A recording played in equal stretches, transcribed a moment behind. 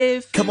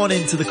Come on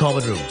into the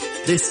common room.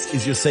 This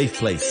is your safe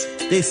place.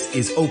 This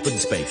is open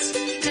space.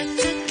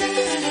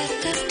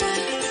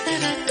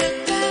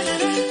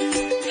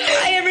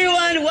 Hi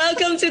everyone,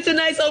 welcome to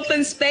tonight's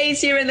open space.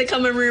 Here in the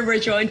common room,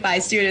 we're joined by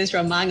students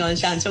from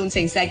Shan, Tsung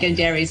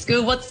Secondary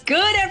School. What's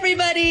good,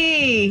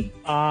 everybody?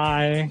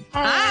 Hi.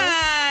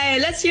 Hi.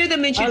 Let's hear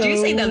them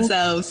introducing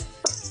themselves.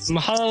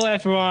 Hello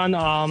everyone,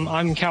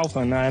 I'm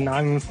Calvin and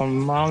I'm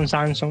from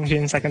Shan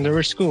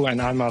Secondary School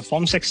and I'm a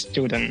Form 6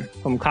 student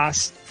from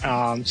class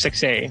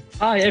 6A.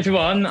 Hi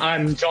everyone,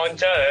 I'm John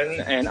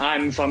Jern and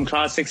I'm from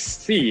class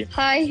 6C.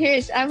 Hi,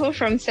 here's Apple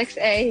from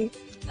 6A.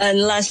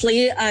 And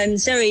lastly, I'm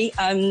Siri.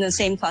 I'm in the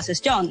same class as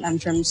John. I'm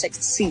from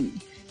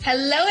 6C.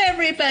 Hello,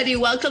 everybody.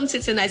 Welcome to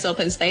tonight's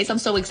open space. I'm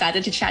so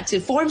excited to chat to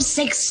Form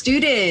 6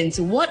 students.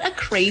 What a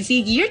crazy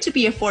year to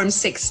be a Form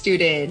 6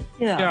 student.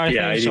 I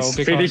think it's so,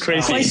 pretty because,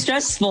 crazy. Quite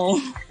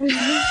stressful.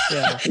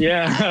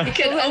 I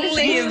can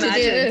only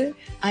imagine.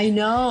 I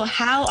know.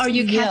 How are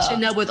you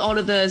catching up with all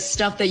of the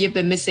stuff that you've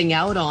been missing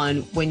out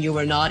on when you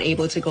were not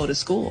able to go to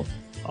school?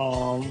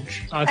 I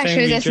think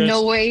Actually, there's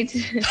no way to...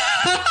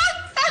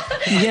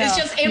 It's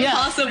just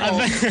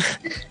impossible.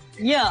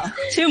 Yeah,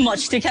 too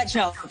much to catch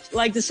up.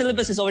 Like the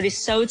syllabus is already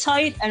so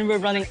tight and we're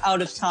running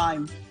out of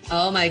time.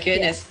 Oh my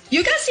goodness.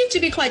 You guys seem to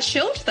be quite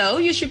chilled though.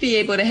 You should be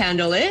able to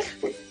handle it.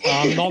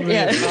 not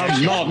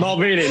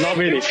really. Not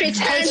really.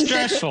 It's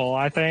stressful,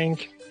 I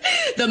think.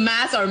 The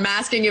masks are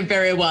masking it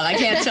very well. I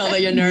can't tell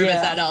that you're nervous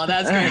at all.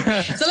 That's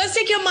great. So let's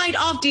take your mind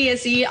off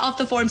DSE, off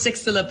the Form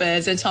 6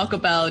 syllabus, and talk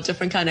about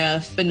different kind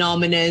of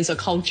phenomenons or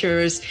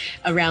cultures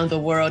around the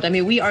world. I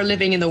mean, we are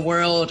living in the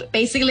world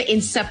basically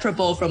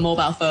inseparable from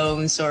mobile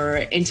phones or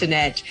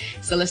internet.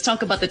 So let's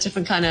talk about the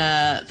different kind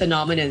of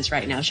phenomenons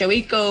right now. Shall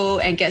we go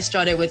and get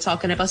started with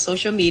talking about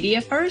social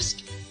media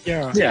first?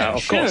 Yeah,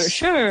 of course.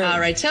 Sure.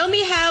 All right. Tell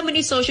me, how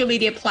many social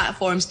media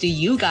platforms do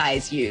you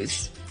guys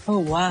use? Oh,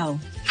 wow.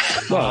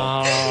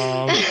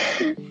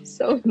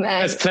 So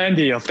mad. There's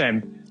plenty of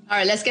them. All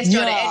right, let's get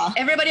started. Yeah.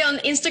 Everybody on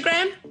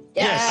Instagram?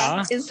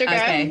 Yeah, Instagram.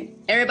 Okay.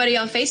 Everybody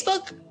on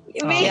Facebook?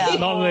 Yeah.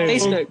 Not really.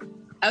 Facebook.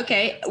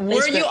 Okay.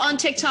 Were you on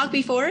TikTok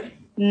before?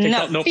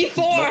 No. Nope.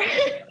 Before.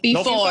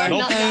 Before.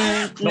 Nope.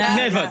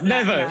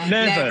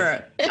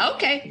 Never.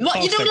 Okay.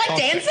 What, you don't like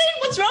dancing?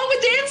 What's wrong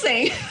with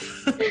dancing?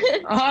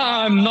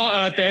 I'm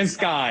not a dance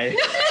guy.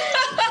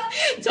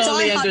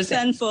 Totally Die-hard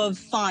understand.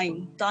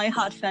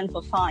 Die-hard fan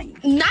for Fine.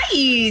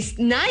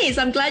 Nice.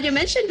 I'm glad you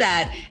mentioned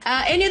that.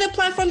 Any other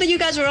platform that you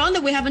guys are on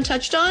that we haven't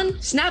touched on?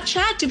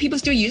 Snapchat? Do people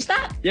still use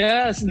that?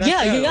 Yes.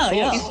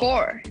 Yeah.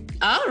 Before.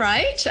 All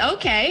right.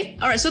 Okay.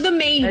 All right. So the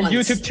main And ones.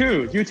 YouTube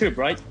too. YouTube,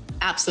 right?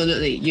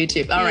 Absolutely,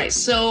 YouTube. All right.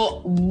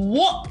 So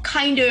what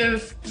kind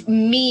of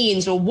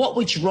means or what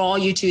would draw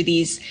you to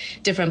these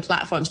different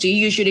platforms? Do you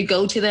usually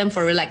go to them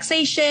for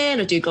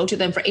relaxation or do you go to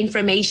them for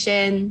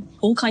information?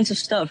 All kinds of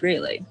stuff,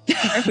 really.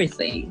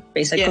 Everything,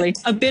 basically.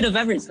 A bit of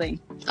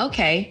everything.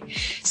 Okay.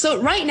 So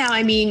right now,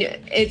 I mean,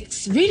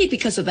 it's really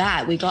because of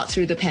that we got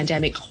through the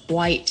pandemic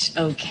quite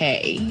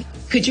okay.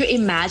 Could you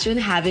imagine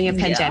having a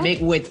pandemic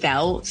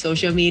without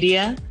social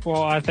media?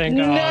 Well, I think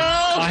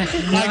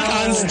I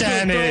can't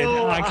stand it.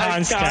 I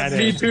can't stand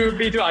Me it.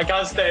 too. I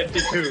can't stand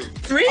it too.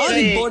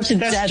 Really?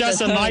 That's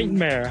just a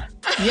nightmare.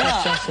 Yeah.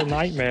 That's just a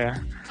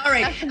nightmare. All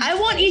right. I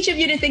want each of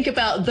you to think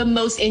about the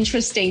most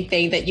interesting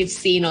thing that you've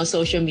seen on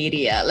social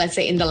media, let's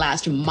say in the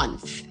last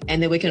month,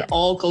 and then we can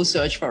all go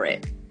search for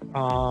it.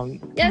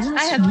 Yes,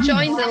 I have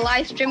joined the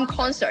live stream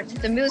concert,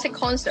 the music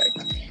concert.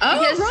 Oh,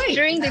 because right.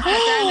 during the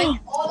pandemic,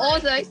 all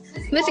the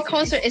music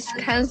concert is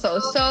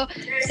cancelled. So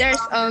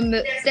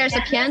there's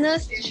a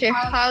pianist. She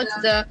held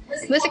the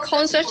music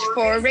concert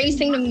for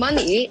raising the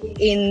money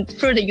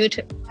through the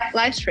YouTube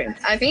live stream.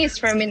 I think it's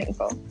very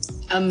meaningful.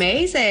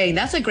 Amazing.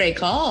 That's a great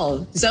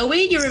call.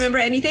 Zoe, you remember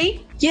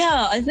anything?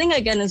 Yeah, I think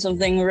again it's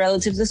something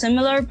relatively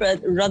similar,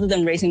 but rather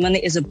than raising money,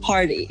 it's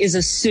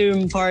a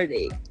Zoom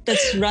party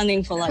that's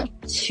running for like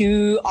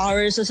 2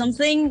 hours or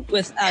something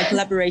with a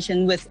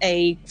collaboration with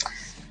a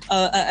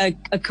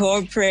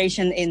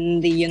corporation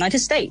in the United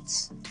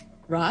States.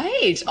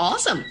 Right.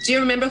 Awesome. Do you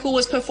remember who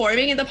was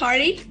performing in the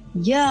party?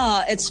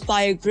 Yeah, it's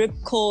by a group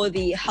called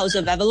the House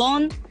of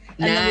Avalon.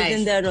 And then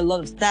within there, a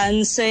lot of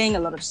dancing, a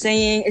lot of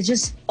singing. It's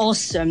just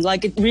awesome.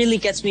 Like, it really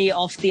gets me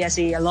off the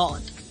SE a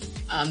lot.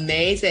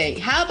 Amazing.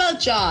 How about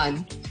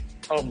John?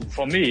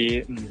 For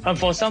me,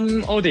 for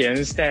some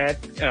audience that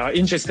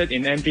interested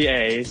in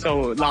NBA,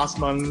 so last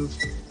month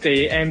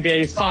the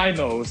NBA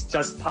finals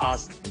just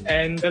passed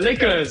and the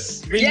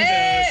Lakers win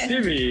the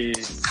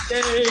series.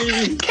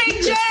 Yay!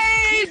 King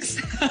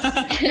James!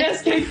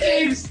 Yes, King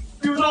James!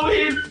 You know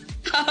him!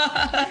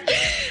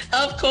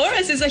 Of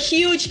course, it's a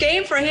huge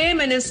game for him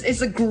and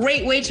it's a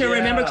great way to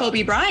remember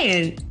Kobe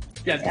Bryant.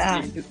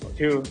 Yes,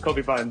 to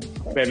Kobe Bryant,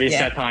 very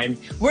sad time.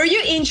 Were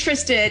you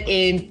interested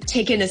in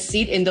taking a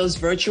seat in those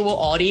virtual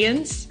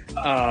audience?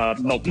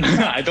 Nope.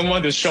 I don't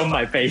want to show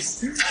my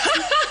face.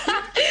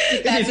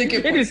 That's a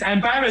good point. It is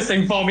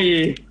embarrassing for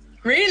me.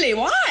 Really?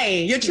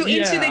 Why? You're too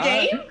into the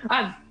game?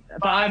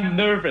 but I'm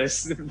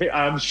nervous.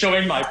 I'm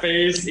showing my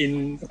face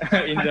in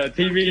the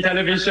TV,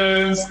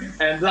 televisions,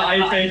 and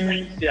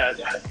laughing. Yeah.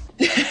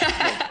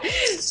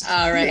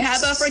 All right. How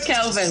about for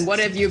Kelvin? What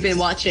have you been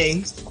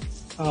watching?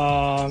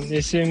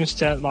 It seems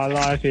that my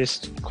life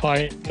is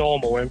quite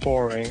normal and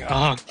boring.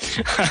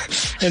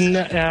 In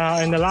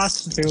the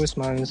last few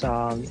months,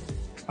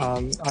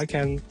 I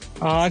can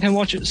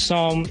watch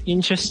some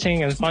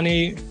interesting and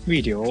funny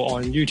video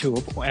on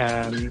YouTube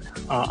and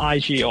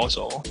IG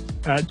also,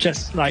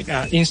 just like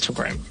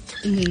Instagram.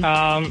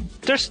 Mm-hmm.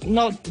 There's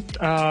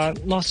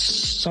not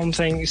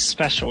something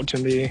special to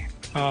me.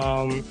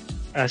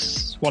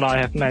 As what I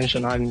have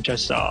mentioned, I'm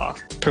just a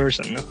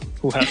person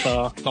who have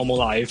a normal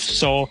life.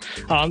 So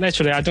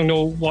actually, I don't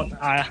know what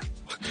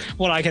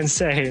I can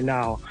say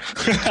now.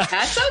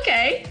 That's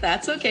okay.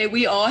 That's okay.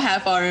 We all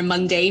have our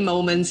mundane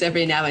moments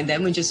every now and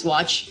then. We just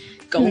watch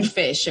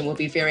goldfish and we'll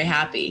be very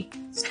happy.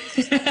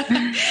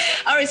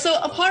 All right. So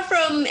apart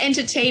from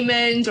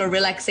entertainment or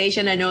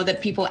relaxation, I know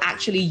that people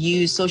actually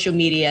use social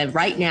media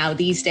right now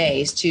these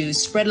days to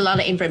spread a lot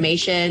of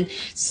information.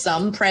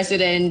 Some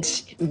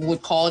president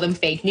would call them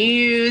fake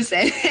news,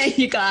 and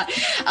you got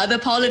other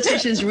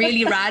politicians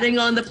really ratting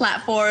on the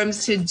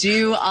platforms to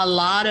do a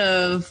lot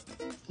of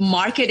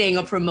marketing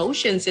or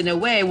promotions in a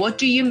way. What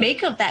do you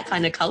make of that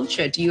kind of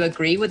culture? Do you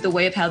agree with the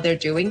way of how they're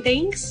doing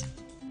things?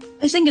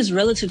 I think it's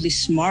relatively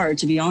smart,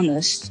 to be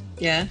honest.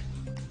 Yeah.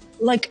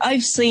 Like,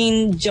 I've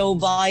seen Joe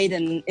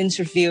Biden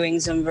interviewing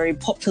some very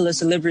popular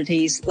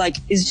celebrities. Like,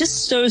 it's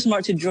just so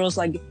smart to draw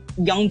like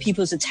young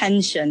people's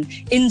attention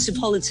into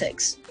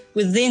politics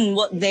within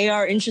what they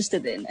are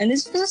interested in. And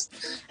it's just,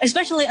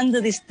 especially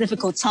under these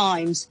difficult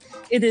times,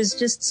 it is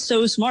just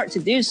so smart to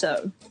do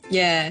so.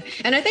 Yeah.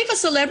 And I think for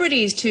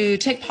celebrities to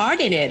take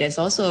part in it is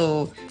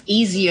also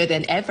easier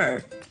than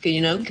ever. You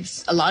know,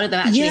 because a lot of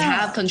them actually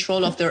have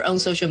control of their own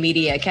social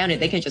media account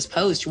and they can just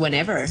post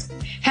whenever.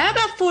 How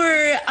about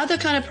for other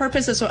kind of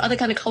purposes or other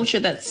kind of culture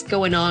that's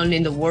going on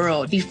in the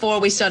world? Before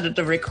we started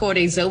the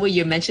recording, Zoe,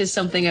 you mentioned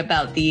something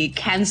about the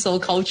cancel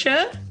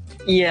culture.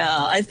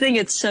 Yeah, I think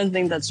it's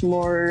something that's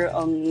more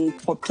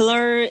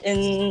popular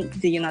in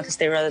the United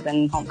States rather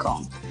than Hong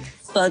Kong.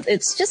 But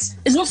it's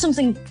not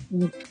something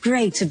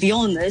great, to be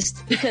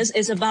honest, because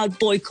it's about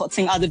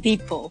boycotting other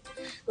people.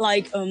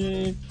 Like,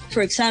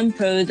 for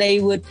example, they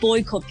would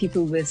boycott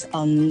people with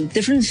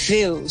different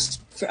views.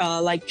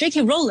 Like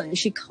J.K. Rowling,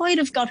 she kind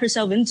of got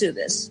herself into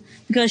this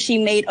because she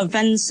made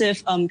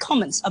offensive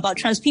comments about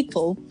trans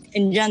people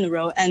in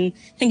general and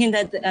thinking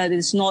that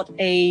it's not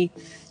a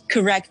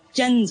correct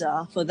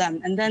gender for them.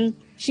 And then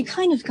she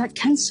kind of got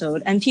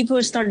cancelled and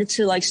people started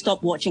to like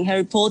stop watching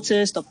Harry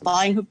Potter, stop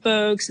buying her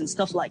books and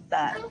stuff like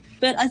that.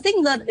 But I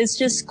think that it's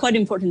just quite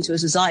important to a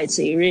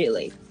society,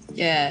 really.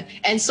 Yeah.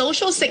 And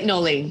social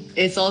signaling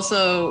is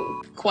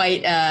also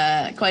quite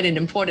an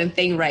important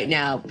thing right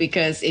now,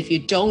 because if you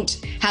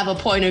don't have a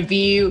point of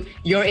view,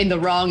 you're in the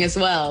wrong as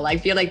well. I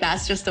feel like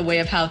that's just the way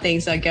of how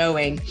things are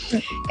going.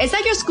 Is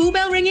that your school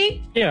bell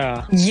ringing?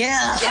 Yeah.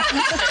 Yeah.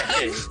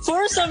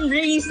 For some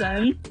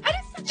reason. That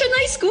is such a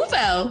nice school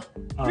bell.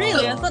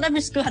 Really? I thought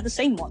every school had the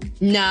same one.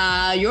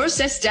 Nah, yours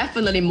is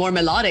definitely more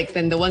melodic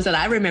than the ones that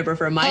I remember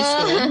from my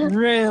school.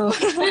 Real.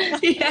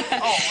 Yeah.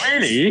 Oh,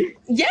 really?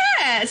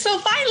 Yeah. So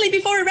finally,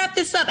 before we wrap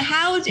this up,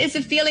 how is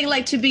it feeling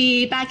like to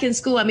be back in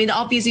school? I mean,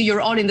 obviously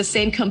you're all in the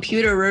same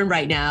computer room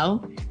right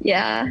now.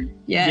 Yeah.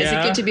 Yeah. Is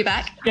it good to be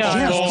back?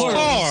 Yeah, of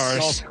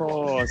of course.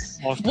 course.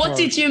 What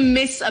did you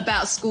miss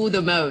about school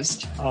the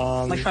most?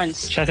 My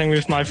friends. Chatting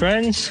with my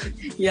friends.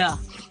 Yeah.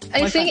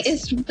 I think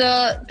it's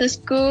the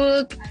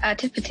school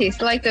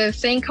activities, like the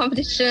singing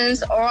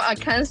competitions or are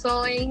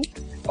canceled.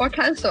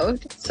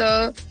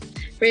 So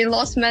we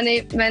lost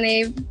many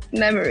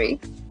memory,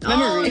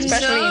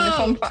 especially in the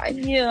Form 5.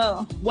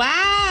 Yeah.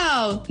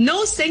 Wow.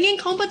 No singing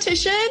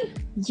competition?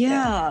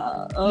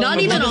 Yeah. Not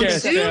even on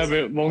Yes, Zoom?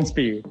 there won't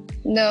be.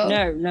 No.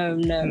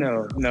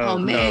 No. Oh,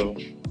 man.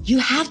 You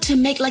have to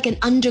make like an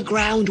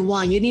underground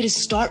one. You need to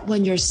start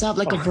one yourself,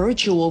 like a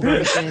virtual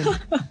version.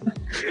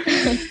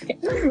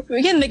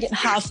 We can make it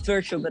half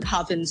virtual, but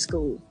half in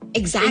school.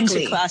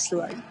 Exactly. Into class,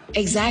 like.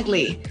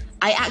 Exactly.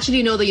 I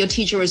actually know that your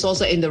teacher is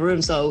also in the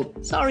room, so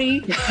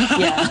sorry.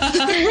 Yeah.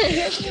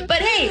 But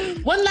hey,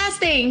 one last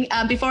thing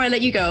before I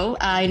let you go.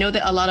 I know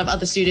that a lot of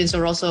other students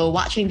are also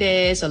watching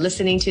this or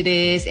listening to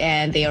this,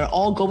 and they are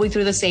all going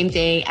through the same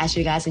thing as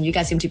you guys, and you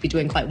guys seem to be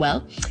doing quite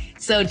well.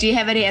 So do you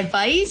have any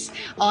advice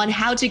on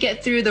how to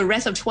get through the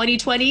rest of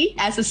 2020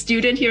 as a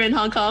student here in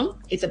Hong Kong?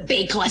 It's a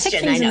big question,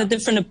 Take I things in know. a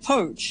different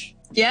approach.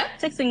 Yeah?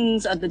 Take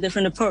things at a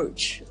different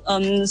approach.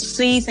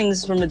 See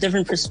things from a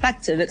different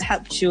perspective. It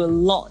helps you a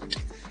lot.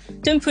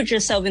 Don't put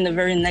yourself in a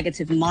very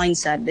negative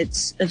mindset.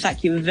 It's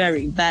affect you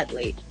very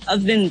badly.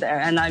 I've been there,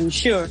 and I'm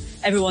sure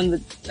everyone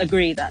would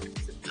agree that.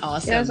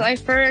 Awesome. Yes, I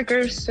very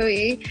agree with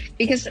Sui,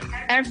 because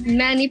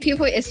many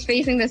people is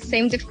facing the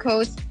same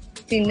difficulty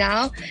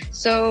now.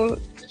 So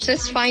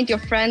just find your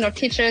friend or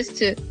teachers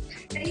to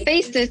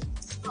face this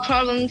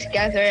problem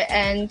together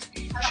and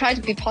try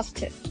to be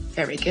positive.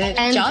 Very good.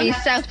 And John? be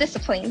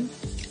self-disciplined.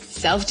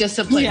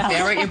 Self-discipline, Yeah.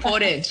 very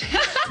important.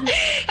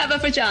 How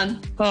about for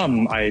John?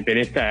 I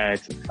believe that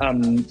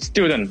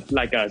students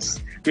like us,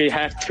 we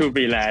have to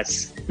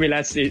relax.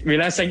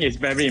 Relaxing is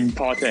very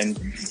important.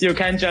 You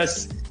can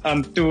just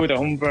do the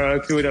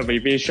homework, do the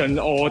revision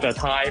all the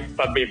time,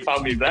 but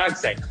without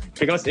relaxing.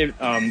 Because if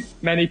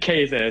many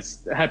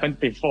cases happened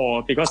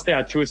before because they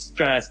are too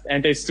stressed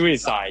and they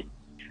suicide.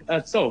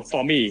 So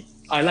for me,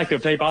 I like to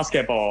play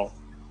basketball,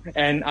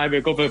 and I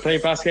will go to play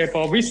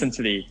basketball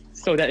recently,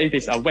 so that it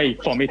is a way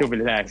for me to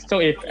relax. So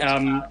if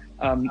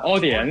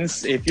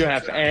audience, if you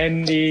have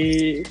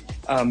any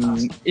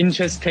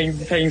interesting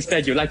things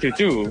that you like to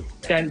do,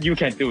 then you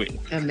can do it.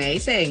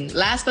 Amazing.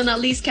 Last but not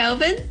least,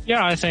 Kelvin?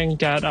 Yeah, I think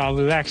that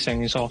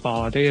relaxing of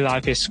our daily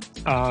life is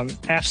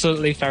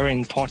absolutely very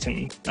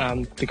important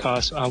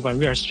because when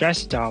we are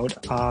stressed out,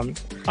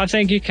 I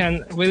think it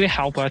can really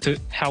help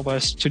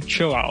us to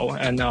chill out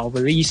and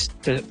release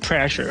the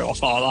pressure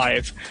of our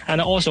life.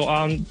 And also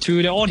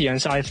to the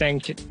audience, I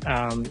think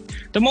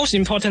the most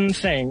important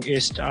thing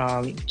is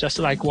just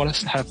like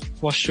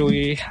what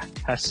Shui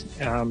has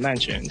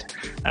mentioned.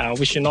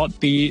 We should not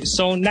be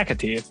so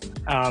negative.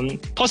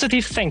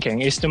 Positive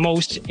thinking is the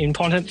most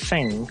important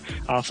thing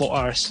for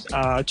us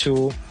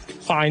to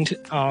find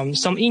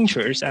some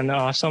interest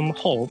and some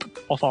hope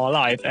of our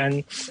life.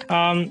 And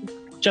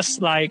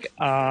just like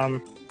a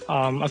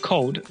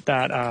quote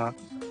that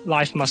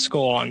life must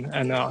go on,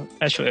 and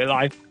actually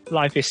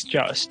life is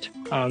just.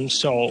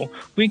 So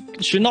we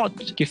should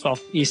not give up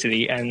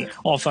easily, and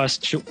all of us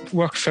should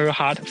work very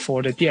hard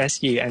for the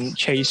DSE and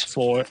chase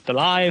for the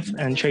life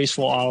and chase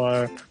for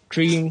our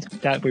dream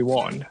that we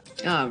want.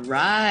 All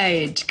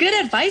right. Good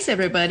advice,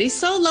 everybody.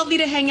 So lovely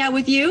to hang out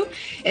with you.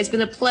 It's been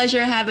a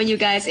pleasure having you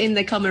guys in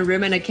the common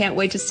room, and I can't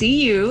wait to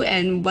see you.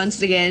 And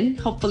once again,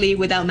 hopefully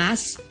without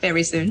masks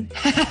very soon.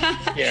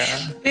 Yeah.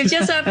 We've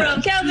just heard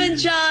from Kelvin,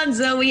 John,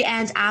 Zoe,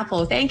 and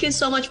Apple. Thank you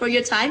so much for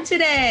your time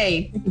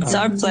today. It's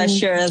our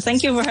pleasure.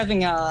 Thank you for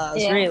having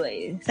us. Yeah.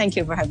 Really. Thank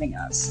you for having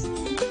us.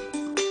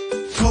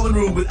 Common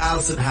Room with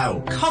Alison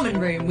Howe. Common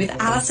Room with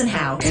Alison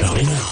Howe. Coming up.